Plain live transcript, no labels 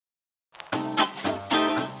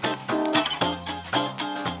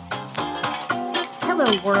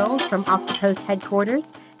Hello world from Oktopost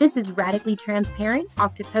headquarters. This is Radically Transparent,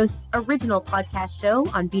 Oktopost's original podcast show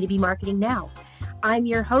on B2B Marketing Now. I'm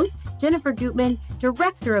your host, Jennifer Gutman,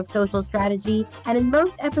 Director of Social Strategy, and in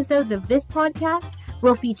most episodes of this podcast,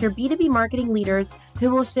 we'll feature B2B marketing leaders who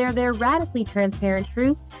will share their radically transparent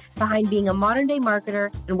truths behind being a modern-day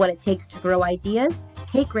marketer and what it takes to grow ideas,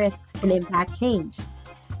 take risks, and impact change.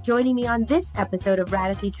 Joining me on this episode of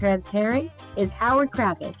Radically Transparent is Howard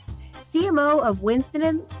Kravitz, CMO of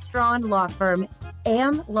Winston Strawn Law Firm,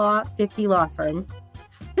 AmLaw 50 Law Firm.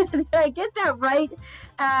 Did I get that right?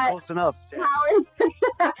 Close enough. Yeah.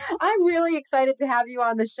 Howard, I'm really excited to have you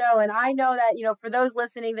on the show. And I know that, for those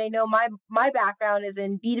listening, they know my background is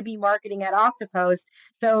in B2B marketing at Oktopost.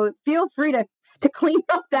 So feel free to clean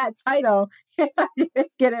up that title if I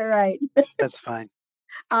didn't get it right. That's fine.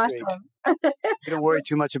 Awesome. We don't worry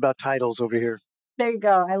too much about titles over here. There you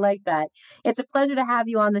go. I like that. It's a pleasure to have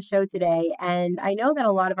you on the show today. And I know that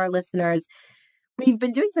a lot of our listeners, we've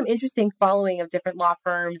been doing some interesting following of different law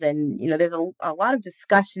firms. And, there's a lot of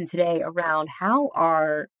discussion today around how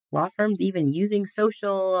are law firms even using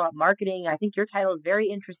social marketing. I think your title is very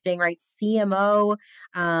interesting, right? CMO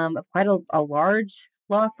of quite a large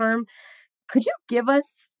law firm. Could you give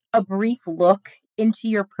us a brief look into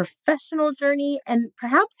your professional journey and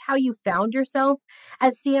perhaps how you found yourself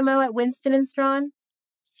as CMO at Winston & Strawn?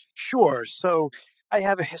 Sure. So I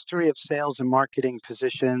have a history of sales and marketing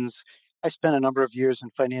positions. I spent a number of years in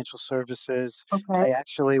financial services. Okay. I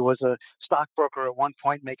actually was a stockbroker at one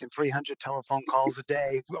point, making 300 telephone calls a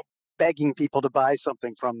day, begging people to buy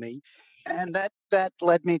something from me. And that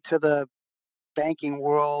led me to the banking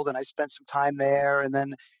world, and I spent some time there. And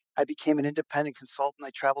then I became an independent consultant.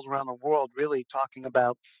 I traveled around the world really talking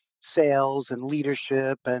about sales and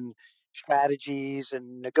leadership and strategies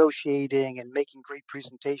and negotiating and making great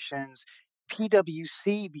presentations.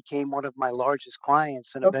 PwC became one of my largest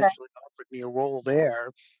clients and Okay. eventually offered me a role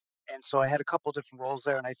there. And so I had a couple different roles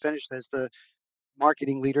there, and I finished as the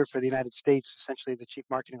marketing leader for the United States, essentially the chief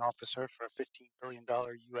marketing officer for a $15 billion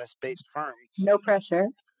US-based firm. No pressure.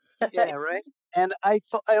 Yeah, right. And I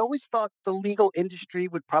always thought the legal industry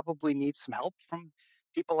would probably need some help from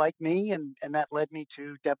people like me, and that led me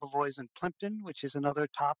to Debevoise and Plimpton, which is another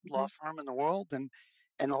top law firm in the world,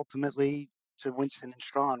 and ultimately to Winston and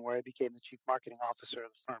Strawn, where I became the chief marketing officer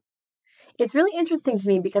of the firm. It's really interesting to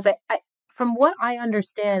me because I from what I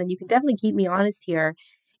understand, and you can definitely keep me honest here,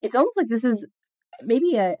 it's almost like this is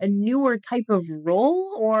maybe a newer type of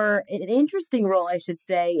role or an interesting role, I should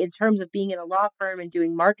say, in terms of being in a law firm and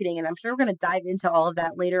doing marketing. And I'm sure we're going to dive into all of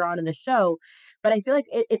that later on in the show. But I feel like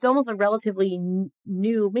it's almost a relatively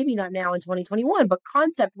new, maybe not now in 2021, but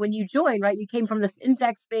concept when you join, right? You came from the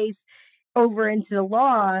fintech space over into the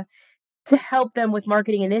law to help them with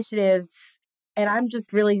marketing initiatives. And I'm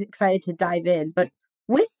just really excited to dive in. But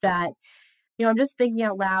with that, I'm just thinking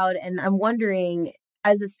out loud and I'm wondering,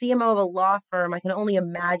 as a CMO of a law firm, I can only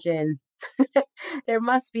imagine there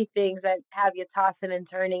must be things that have you tossing and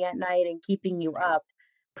turning at night and keeping you up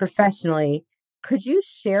professionally. Could you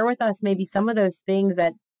share with us maybe some of those things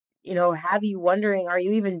that, have you wondering, are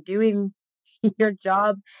you even doing your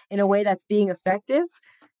job in a way that's being effective?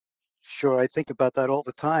 Sure, I think about that all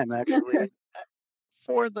the time, actually.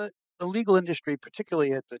 For the legal industry,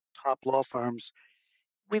 particularly at the top law firms,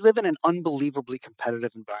 we live in an unbelievably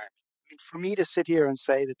competitive environment. I mean, for me to sit here and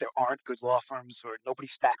say that there aren't good law firms or nobody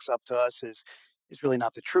stacks up to us is really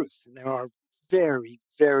not the truth. And there are very,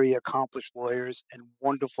 very accomplished lawyers and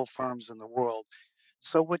wonderful firms in the world.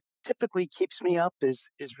 So what typically keeps me up is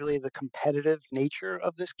really the competitive nature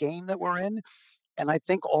of this game that we're in. And I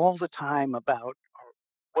think all the time about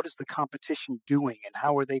what is the competition doing and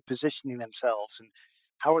how are they positioning themselves and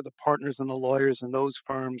how are the partners and the lawyers in those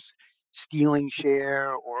firms stealing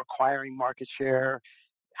share or acquiring market share?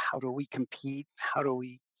 How do we compete? How do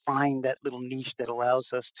we find that little niche that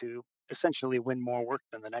allows us to essentially win more work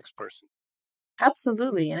than the next person?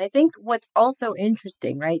 Absolutely. And I think what's also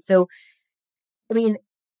interesting, right? So, I mean,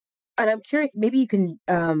 and I'm curious, maybe you can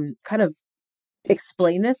kind of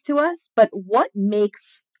explain this to us, but what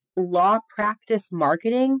makes law practice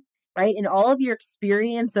marketing, right? In all of your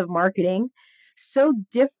experience of marketing, so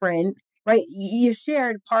different, right? You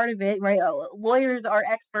shared part of it, right? Lawyers are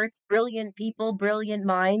experts, brilliant people, brilliant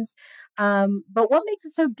minds. But what makes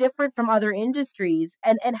it so different from other industries?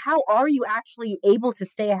 And how are you actually able to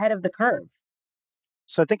stay ahead of the curve?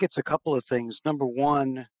 So I think it's a couple of things. Number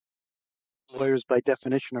one, lawyers by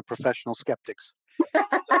definition are professional skeptics.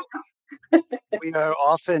 We are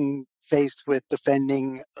often faced with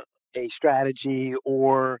defending a strategy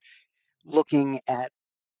or looking at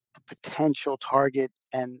a potential target,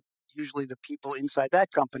 and usually the people inside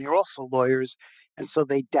that company are also lawyers, and so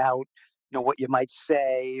they doubt, what you might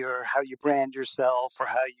say or how you brand yourself or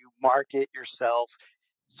how you market yourself.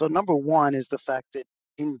 So number one is the fact that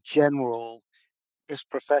in general, this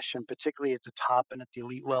profession, particularly at the top and at the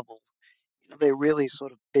elite level, they really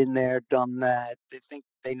sort of been there, done that. They think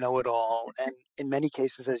they know it all. And in many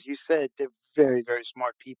cases, as you said, they're very, very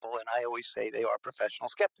smart people. And I always say they are professional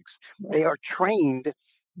skeptics. They are trained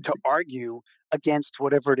to argue against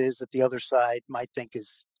whatever it is that the other side might think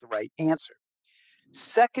is the right answer.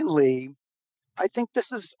 Secondly, I think this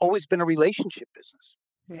has always been a relationship business.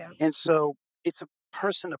 Yeah. And so it's a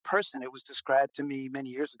person to person. It was described to me many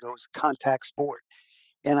years ago as contact sport.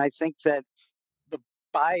 And I think that the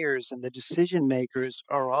buyers and the decision makers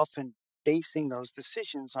are often basing those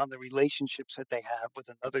decisions on the relationships that they have with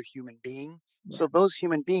another human being. Yeah. So those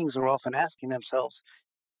human beings are often asking themselves,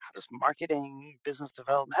 how does marketing, business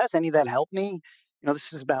development, how does any of that help me?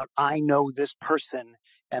 This is about I know this person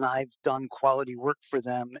and I've done quality work for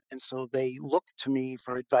them. And so they look to me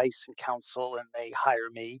for advice and counsel and they hire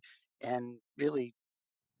me. And really,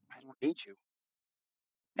 I don't need you.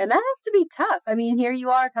 And that has to be tough. I mean, here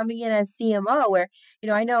you are coming in as CMO where,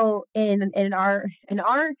 I know in our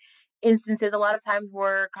instances, a lot of times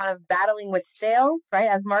we're kind of battling with sales, right?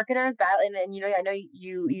 As marketers, and I know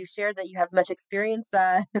you shared that you have much experience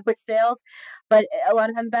with sales, but a lot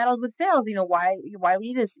of times battles with sales, why we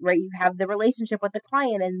need this, right? You have the relationship with the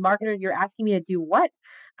client and marketer, you're asking me to do what?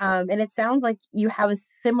 And it sounds like you have a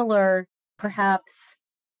similar, perhaps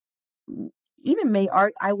even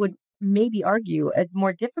I would maybe argue a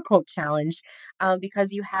more difficult challenge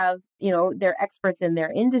because you have they're experts in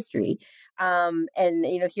their industry, and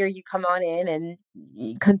here you come on in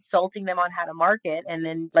and consulting them on how to market, and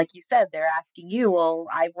then like you said, they're asking you, well,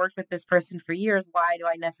 I've worked with this person for years, why do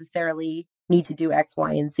I necessarily need to do X,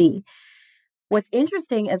 Y, and Z? What's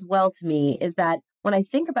interesting as well to me is that when I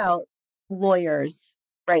think about lawyers,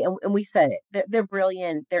 right, and we said it, they're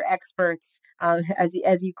brilliant, they're experts, as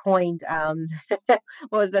you coined, what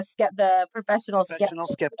was the professional skeptic. Professional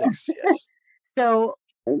skeptics, yes. So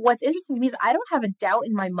what's interesting to me is I don't have a doubt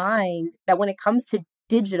in my mind that when it comes to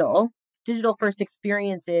digital first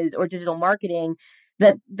experiences or digital marketing,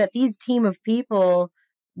 that these team of people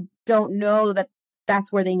don't know that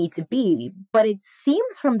that's where they need to be. But it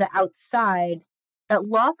seems from the outside that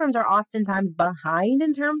law firms are oftentimes behind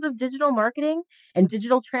in terms of digital marketing and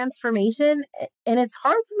digital transformation. And it's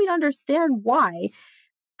hard for me to understand why.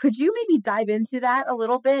 Could you maybe dive into that a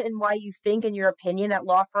little bit and why you think, in your opinion, that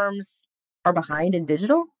law firms are behind in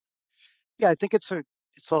digital? Yeah, I think it's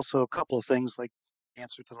also a couple of things like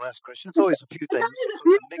answer to the last question. It's always a few things, so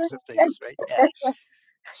it's a mix of things, right? Yeah.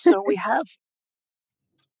 So we have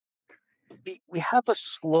a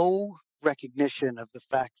slow recognition of the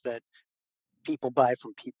fact that people buy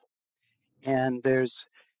from people. And there's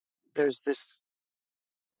this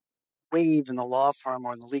wave in the law firm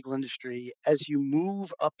or in the legal industry as you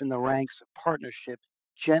move up in the ranks of partnership,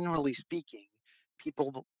 generally speaking,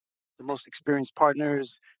 people the most experienced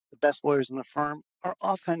partners, the best lawyers in the firm are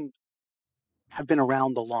often have been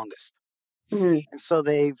around the longest. Mhm. And so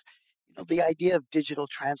the idea of digital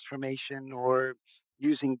transformation or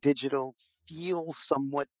using digital feels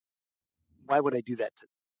somewhat, why would I do that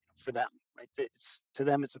for them? Right? To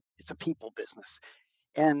them, it's a people business.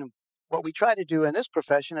 And what we try to do in this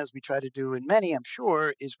profession, as we try to do in many, I'm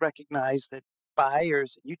sure, is recognize that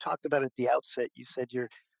buyers, you talked about at the outset, you said you're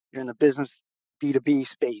in the business B2B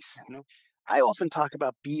space. I often talk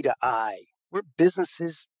about B to I. We're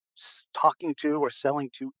businesses talking to or selling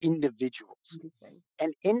to individuals. Interesting.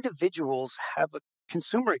 And individuals have a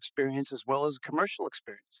consumer experience as well as a commercial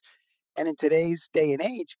experience. And in today's day and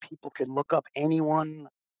age, people can look up anyone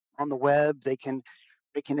on the web. They can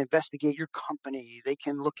investigate your company. They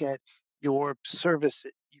can look at your service.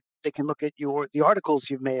 They can look at the articles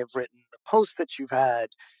you may have written, the posts that you've had.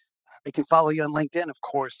 They can follow you on LinkedIn, of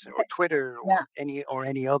course, or Twitter, or Yeah.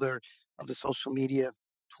 any other of the social media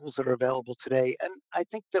tools that are available today. And I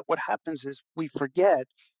think that what happens is we forget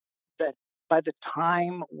that by the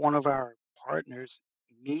time one of our partners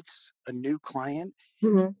meets a new client,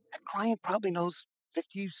 Mhm. that client probably knows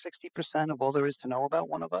 50, 60% of all there is to know about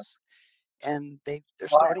one of us. And they're Wild.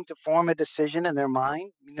 starting to form a decision in their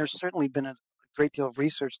mind. I mean, there's certainly been a great deal of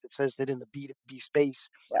research that says that in the B2B space,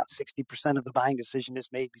 Yeah. 60% of the buying decision is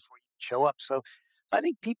made before you show up. So I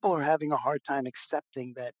think people are having a hard time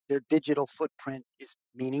accepting that their digital footprint is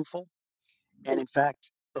meaningful. And in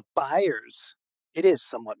fact, the buyers, it is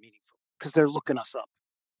somewhat meaningful because they're looking us up.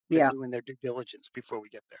 They're Yeah. doing their due diligence before we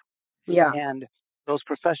get there. Yeah. And those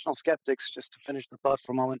professional skeptics, just to finish the thought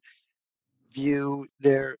for a moment, view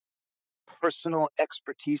their personal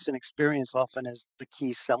expertise and experience often is the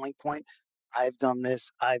key selling point. I've done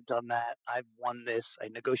this, I've done that, I've won this, I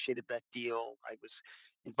negotiated that deal, I was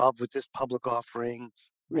involved with this public offering,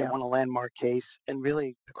 I Yeah. won a landmark case. And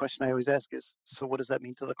really, the question I always ask is, so what does that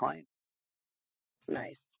mean to the client?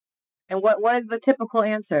 Nice. And what is the typical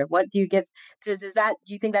answer? What do you get? Does that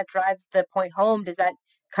do you think that drives the point home? Does that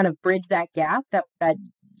kind of bridge that gap that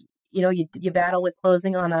you battle with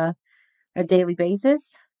closing on a daily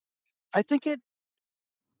basis? I think it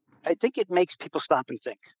I think it makes people stop and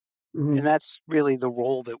think. Hmm. And that's really the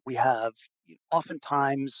role that we have.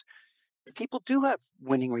 Oftentimes, people do have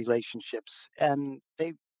winning relationships, and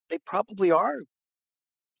they probably are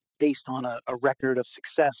based on a record of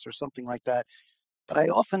success or something like that. But I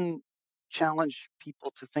often challenge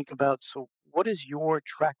people to think about, so what does your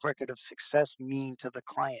track record of success mean to the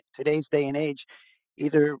client? Today's day and age,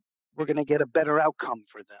 either we're going to get a better outcome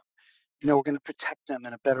for them. We're going to protect them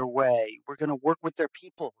in a better way. We're going to work with their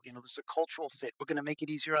people. There's a cultural fit. We're going to make it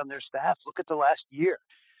easier on their staff. Look at the last year.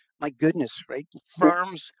 My goodness, right? Yeah.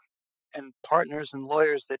 Firms and partners and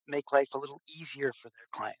lawyers that make life a little easier for their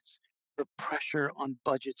clients. The pressure on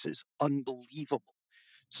budgets is unbelievable.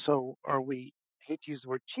 So I hate to use the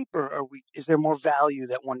word cheaper, is there more value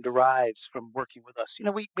that one derives from working with us?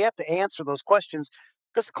 We have to answer those questions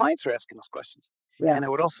because the clients are asking those questions. Yeah. And I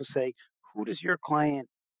would also say, who does your client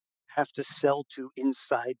have to sell to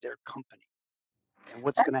inside their company? And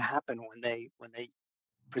what's That- going to happen when they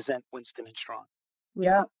present Winston and Strawn?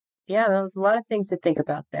 yeah. Yeah. There's a lot of things to think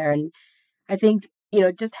about there, and I think,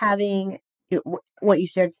 just having what you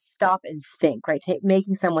shared, stop and think, right?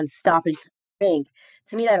 Making someone stop and think,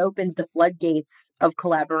 to me, that opens the floodgates of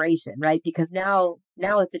collaboration, right? Because now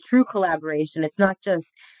it's a true collaboration. It's not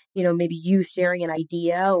just, maybe you sharing an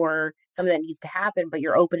idea or something that needs to happen, but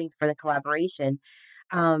you're opening for the collaboration.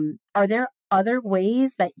 Are there other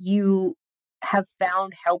ways that you have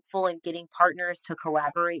found helpful in getting partners to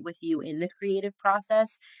collaborate with you in the creative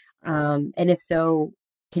process? And if so,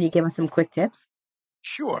 can you give us some quick tips?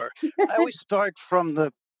 Sure. I always start from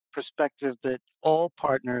the perspective that all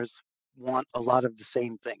partners want a lot of the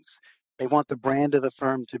same things. They want the brand of the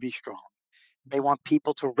firm to be strong. They want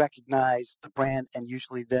people to recognize the brand and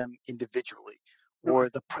usually them individually Okay. or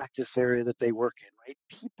the practice area that they work in, right?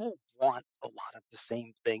 People want a lot of the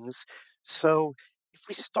same things. So if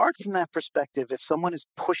we start from that perspective, if someone is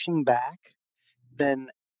pushing back, then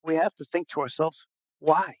we have to think to ourselves,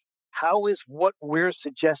 why? How is what we're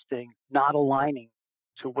suggesting not aligning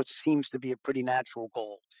to what seems to be a pretty natural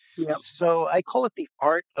goal? Yep. So I call it the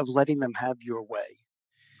art of letting them have your way.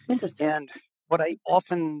 Interesting. And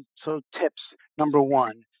so tips number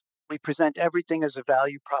one, we present everything as a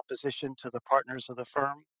value proposition to the partners of the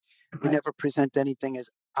firm. We Okay. never present anything as,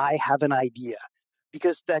 I have an idea,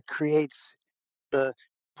 because that creates the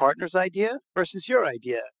partner's idea versus your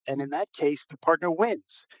idea. And in that case, the partner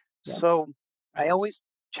wins. Yep. So I always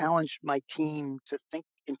challenge my team to think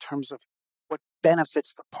in terms of what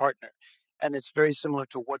benefits the partner. And it's very similar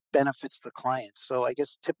to what benefits the client. So I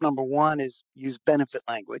guess tip number one is use benefit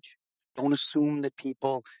language. Don't assume that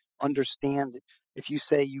people understand that if you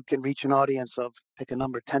say you can reach an audience of, pick a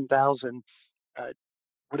number, 10,000, uh,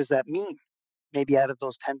 what does that mean? Maybe out of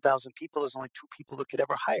those 10,000 people, there's only two people that could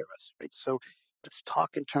ever hire us, right? So let's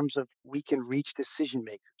talk in terms of we can reach decision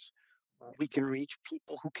makers. We can reach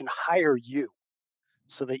people who can hire you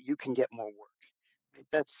so that you can get more work. Right?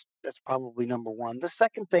 That's probably number one. The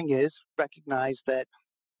second thing is recognize that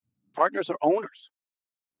partners are owners.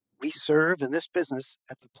 We serve in this business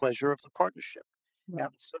at the pleasure of the partnership.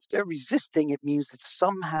 Yep. So if they're resisting, it means that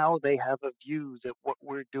somehow they have a view that what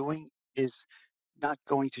we're doing is not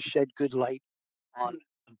going to shed good light on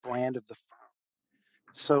the brand of the firm.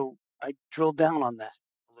 So I drill down on that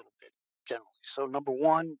a little bit generally. So number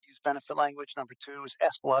one, use benefit language. Number two is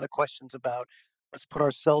ask a lot of questions about, let's put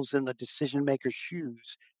ourselves in the decision maker's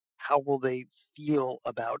shoes. How will they feel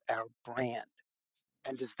about our brand?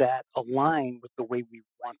 And does that align with the way we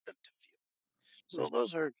want them to feel? So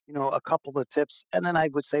those are, a couple of tips. And then I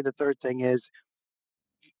would say the third thing is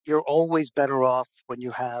you're always better off when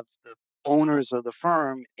you have the owners of the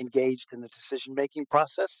firm engaged in the decision making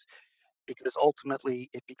process because ultimately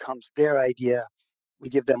it becomes their idea. We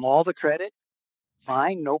give them all the credit,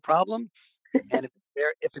 fine, no problem. And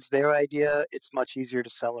if it's their idea, it's much easier to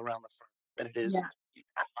sell around the firm than it is Yeah.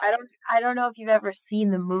 my I don't idea. I don't know if you've ever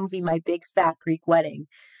seen the movie My Big Fat Greek Wedding,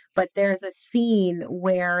 but there's a scene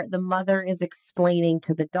where the mother is explaining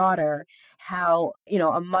to the daughter how,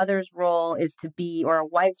 a mother's role is to be or a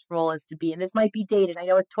wife's role is to be, and this might be dated. I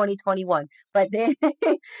know it's 2021, but they,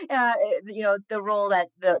 the role that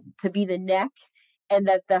the to be the neck and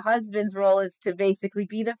that the husband's role is to basically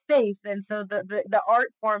be the face. And so the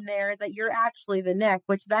art form there is that you're actually the neck,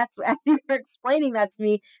 which that's as you were explaining that to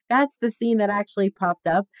me, that's the scene that actually popped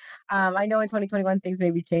up. I know in 2021 things may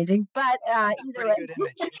be changing, but either Pretty way, good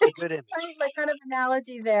image. It's a good image. right, like kind of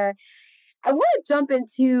analogy there. I want to jump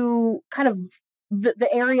into kind of the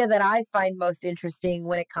area that I find most interesting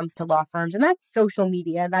when it comes to law firms, and that's social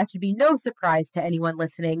media. That should be no surprise to anyone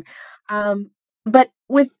listening. But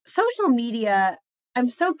with social media, I'm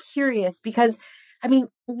so curious because, I mean,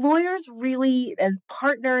 lawyers really and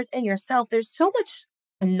partners and yourself, there's so much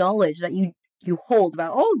knowledge that you hold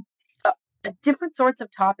about uh, different sorts of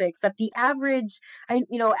topics that the average, I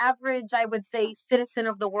would say, citizen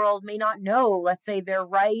of the world may not know, let's say, their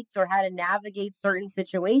rights or how to navigate certain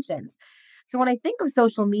situations. So when I think of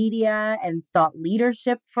social media and thought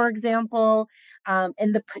leadership, for example, and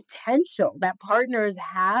the potential that partners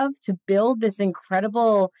have to build this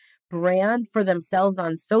incredible brand for themselves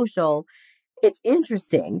on social, it's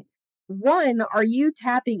interesting. One, are you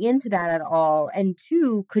tapping into that at all? And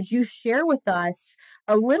two, could you share with us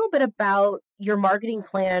a little bit about your marketing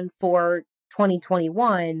plan for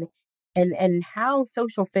 2021 and how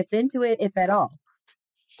social fits into it, if at all?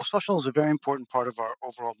 Well, social is a very important part of our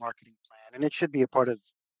overall marketing plan, and it should be a part of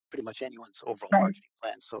pretty much anyone's overall Right. marketing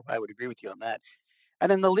plan. So I would agree with you on that.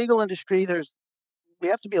 And in the legal industry, we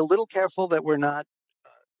have to be a little careful that we're not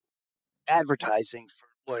advertising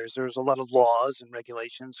for lawyers. There's a lot of laws and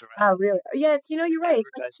regulations around Oh, really? Yeah, you're right. It's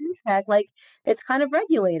like advertising. tech, like it's kind of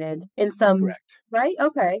regulated in some, Correct. right?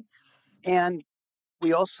 Okay. And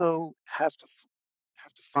we also have to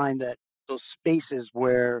find that those spaces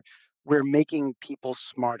where we're making people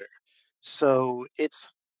smarter. So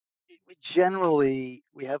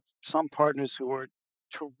we have some partners who are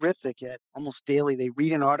terrific at almost daily. They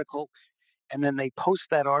read an article and then they post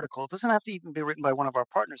that article. It doesn't have to even be written by one of our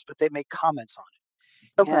partners, but they make comments on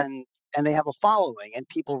it. Okay. And they have a following and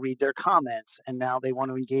people read their comments and now they want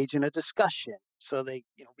to engage in a discussion. So they,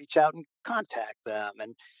 reach out and contact them.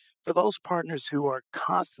 And for those partners who are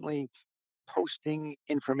constantly posting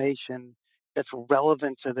information that's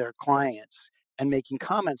relevant to their clients and making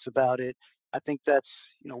comments about it, I think that's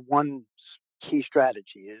one key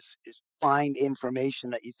strategy is find information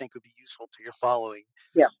that you think would be useful to your following.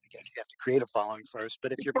 Yeah. I guess you have to create a following first,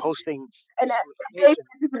 but if you're posting And that, useful that may be information,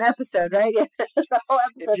 a different episode, right? Yeah. It's a whole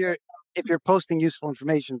if episode. you're posting useful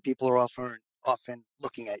information, people are often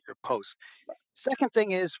looking at your post. Second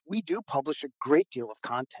thing is we do publish a great deal of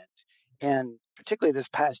content. And particularly this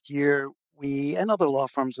past year, we and other law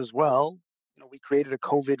firms as well, we created a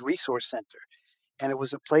COVID resource center. And it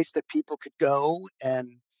was a place that people could go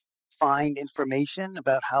and find information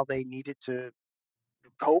about how they needed to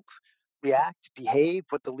cope, react, behave,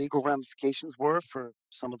 what the legal ramifications were for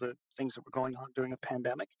some of the things that were going on during a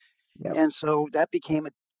pandemic. Yep. And so that became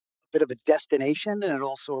a bit of a destination, and it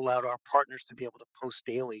also allowed our partners to be able to post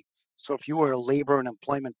daily. So if you were a labor and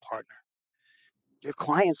employment partner, your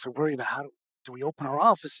clients are worried about do we open our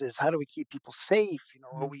offices? How do we keep people safe?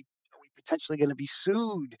 Are we potentially going to be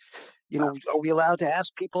sued? Are we allowed to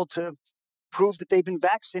ask people to prove that they've been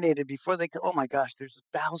vaccinated before they can? Oh my gosh, there's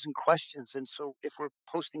 1,000 questions. And so if we're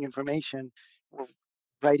posting information, we're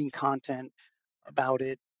writing content about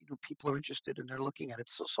it, people are interested and they're looking at it.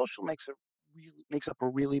 So social makes up a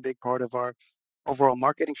really big part of our overall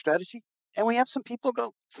marketing strategy. And we have some people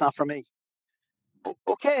go, it's not for me.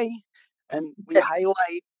 Okay. And we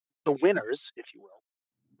highlight the winners, if you will.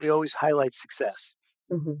 We always highlight success.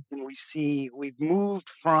 Mhm. And we've moved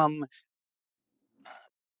from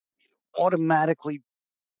automatically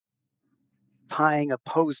tying a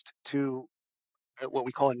post to what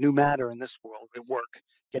we call a new matter in this world at work,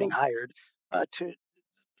 getting hired, to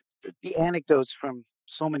the anecdotes from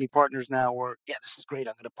so many partners now where, yeah, this is great.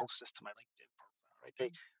 I'm going to post this to my LinkedIn profile,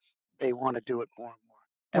 right? They want to do it more and more.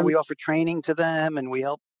 And Um, we offer training to them and we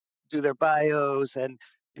help do their bios. And,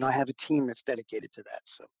 I have a team that's dedicated to that.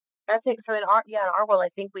 So that's it. So in our world, I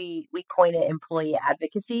think we coin it employee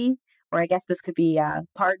advocacy, or I guess this could be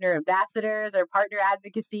partner ambassadors or partner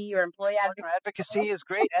advocacy or employee partner advocacy. advocacy is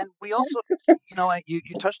great. And we also, you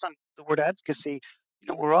touched on the word advocacy.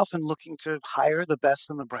 We're often looking to hire the best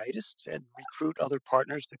and the brightest and recruit other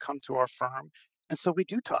partners to come to our firm. And so we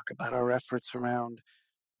do talk about our efforts around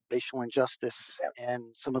racial injustice and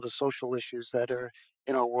some of the social issues that are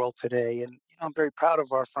in our world today. And I'm very proud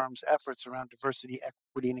of our firm's efforts around diversity,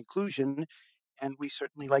 equity, and inclusion. And we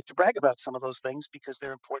certainly like to brag about some of those things because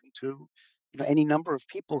they're important to any number of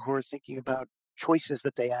people who are thinking about choices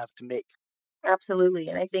that they have to make. Absolutely.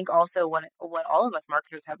 And I think also what all of us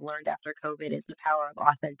marketers have learned after COVID is the power of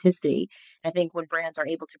authenticity. I think when brands are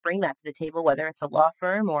able to bring that to the table, whether it's a law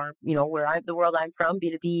firm or, where the world I'm from,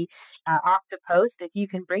 B2B, Oktopost, if you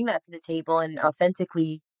can bring that to the table and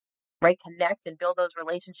authentically, right, connect and build those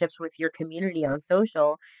relationships with your community on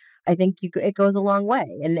social, I think it goes a long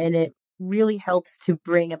way, and it really helps to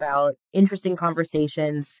bring about interesting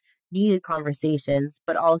conversations, needed conversations,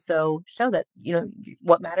 but also show that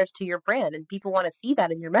what matters to your brand, and people want to see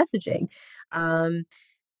that in your messaging.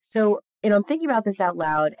 So I'm thinking about this out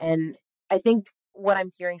loud, and I think what I'm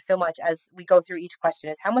hearing so much as we go through each question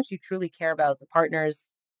is how much you truly care about the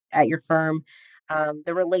partners at your firm,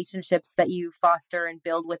 the relationships that you foster and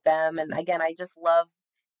build with them. And again, I just love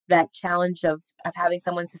that challenge of having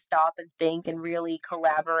someone to stop and think and really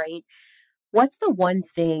collaborate. What's the one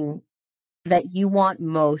thing that you want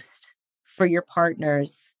most for your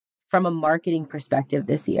partners from a marketing perspective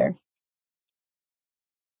this year?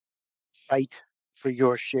 Fight for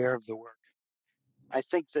your share of the work. I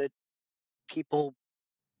think that people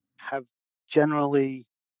have generally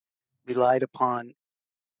relied upon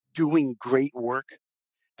doing great work.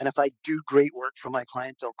 And if I do great work for my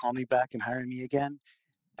client, they'll call me back and hire me again.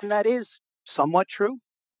 And that is somewhat true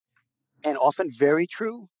and often very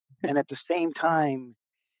true. And at the same time,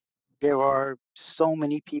 there are so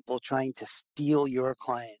many people trying to steal your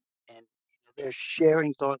client, and they're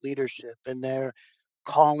sharing thought leadership, and they're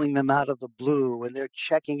calling them out of the blue, and they're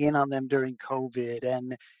checking in on them during COVID.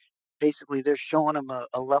 And basically, they're showing them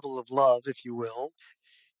a level of love, if you will,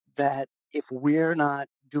 that if we're not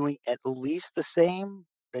doing at least the same,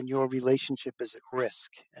 then your relationship is at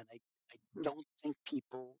risk. And I don't think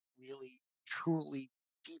people really, truly,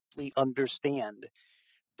 deeply understand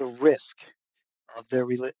the risk of their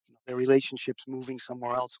relationships moving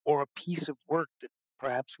somewhere else, or a piece of work that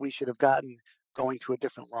perhaps we should have gotten going to a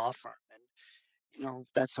different law firm. And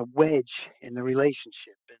that's a wedge in the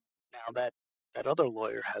relationship. And now that other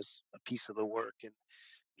lawyer has a piece of the work, and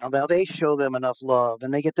now they show them enough love,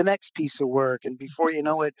 and they get the next piece of work, and before you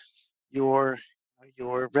know it, your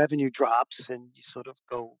your revenue drops, and you sort of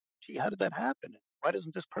go, "Gee, how did that happen? Why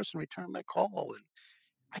doesn't this person return my call?" And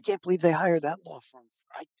I can't believe they hired that law firm.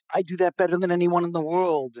 I do that better than anyone in the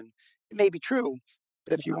world. And it may be true,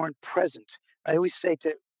 but if you weren't present, I always say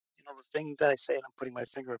the thing that I say, and I'm putting my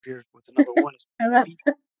finger up here with another one, is I love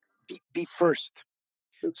be, be first.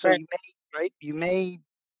 So first. right? You may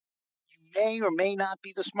or may not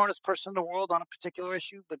be the smartest person in the world on a particular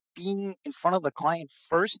issue, but being in front of the client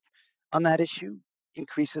first on that issue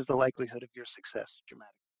increases the likelihood of your success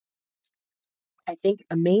dramatically. I think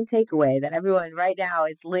a main takeaway that everyone right now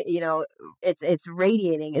is, it's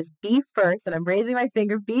radiating is be first, and I'm raising my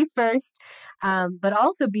finger, be first, but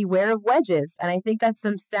also beware of wedges. And I think that's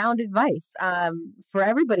some sound advice for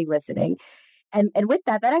everybody listening. And with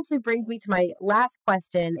that, that actually brings me to my last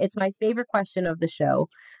question. It's my favorite question of the show.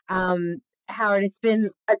 Um, Howard, it's been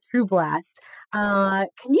a true blast. Can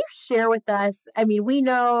you share with us? I mean, we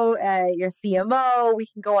know you're CMO. We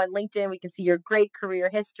can go on LinkedIn. We can see your great career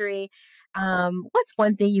history. What's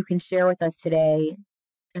one thing you can share with us today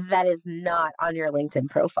that is not on your LinkedIn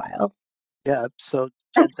profile? Yeah. So,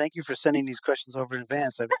 Jen, thank you for sending these questions over in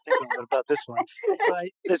advance. I've been thinking a lot about this one. So,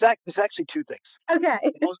 there's actually two things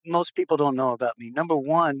Okay. most people don't know about me. Number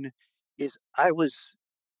one is I was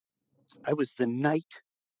the night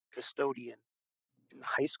custodian in the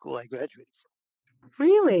high school I graduated from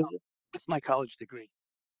Really? with my college degree.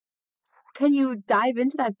 Can you dive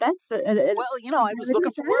into that? That's Well, I was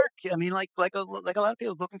looking for work. I mean, like a lot of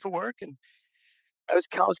people, looking for work, and I was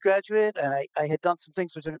a college graduate, and I had done some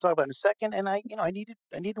things which I'm going to talk about in a second. And I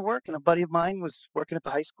needed work, and a buddy of mine was working at the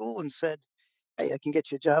high school and said, "Hey, I can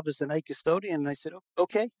get you a job as the night custodian." And I said,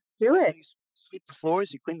 "Okay." do it. You sweep the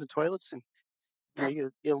floors, you clean the toilets, and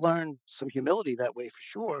you learn some humility that way for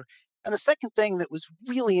sure. And the second thing that was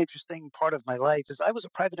really interesting part of my life is I was a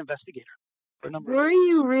private investigator for a number of Were years,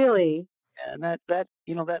 you really? and that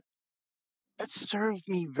served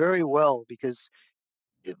me very well because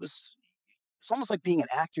it was it's almost like being an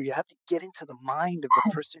actor. You have to get into the mind of the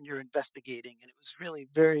Yes. person you're investigating, and it was really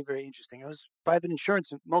very, very interesting. It was private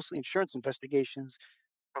insurance, mostly insurance investigations,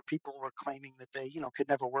 where people were claiming that they, could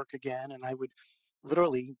never work again. And I would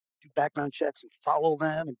literally do background checks and follow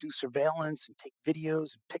them and do surveillance and take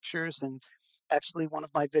videos and pictures. And actually, one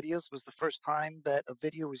of my videos was the first time that a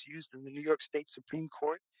video was used in the New York State Supreme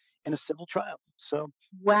Court in a civil trial. So,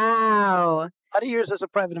 Wow. a lot of years as a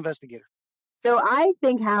private investigator. So I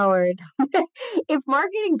think, Howard, if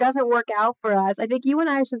marketing doesn't work out for us, I think you and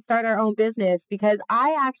I should start our own business because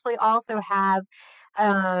I actually also have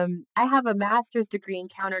I have a master's degree in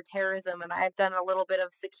counterterrorism, and I've done a little bit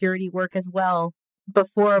of security work as well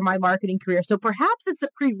before my marketing career. So perhaps it's a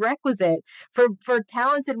prerequisite for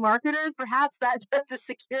talented marketers. Perhaps that's the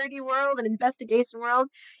security world and investigation world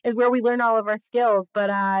is where we learn all of our skills. But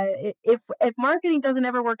if marketing doesn't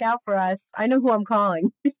ever work out for us, I know who I'm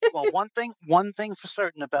calling. Well, one thing for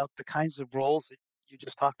certain about the kinds of roles that you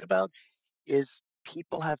just talked about is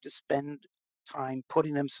people have to spend time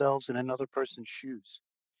putting themselves in another person's shoes.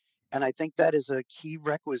 And I think that is a key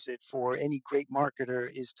requisite for any great marketer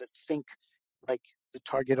is to think like the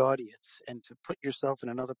target audience and to put yourself in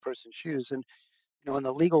another person's shoes. And in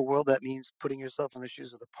the legal world, that means putting yourself in the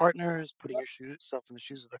shoes of the partners, putting yourself in the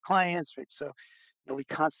shoes of the clients, right? So, we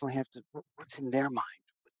constantly have to, what's in their mind?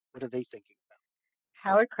 What are they thinking about?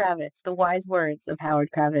 Howard Kravitz, the wise words of Howard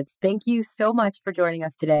Kravitz. Thank you so much for joining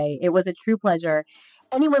us today. It was a true pleasure.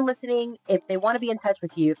 Anyone listening, if they want to be in touch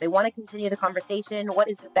with you, if they want to continue the conversation, what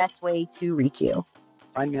is the best way to reach you?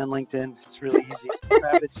 Find me on LinkedIn. It's really easy.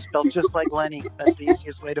 Kravitz, spelled just like Lenny. That's the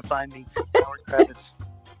easiest way to find me. Howard Kravitz.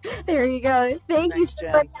 There you go. Thanks, you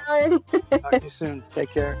so much, Howard. Talk to you soon. Take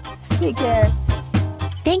care. Take care.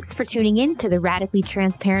 Thanks for tuning in to the Radically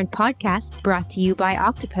Transparent podcast brought to you by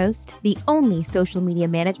Oktopost, the only social media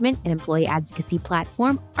management and employee advocacy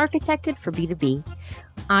platform architected for B2B.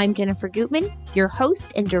 I'm Jennifer Gutman, your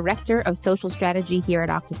host and director of social strategy here at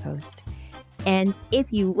Oktopost. And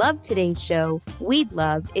if you love today's show, we'd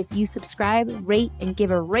love if you subscribe, rate, and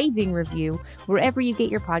give a raving review wherever you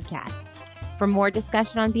get your podcasts. For more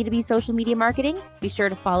discussion on B2B social media marketing, be sure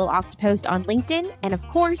to follow Oktopost on LinkedIn. And of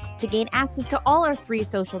course, to gain access to all our free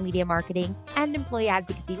social media marketing and employee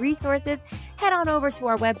advocacy resources, head on over to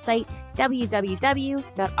our website,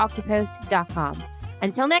 www.oktopost.com.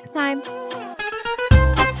 Until next time.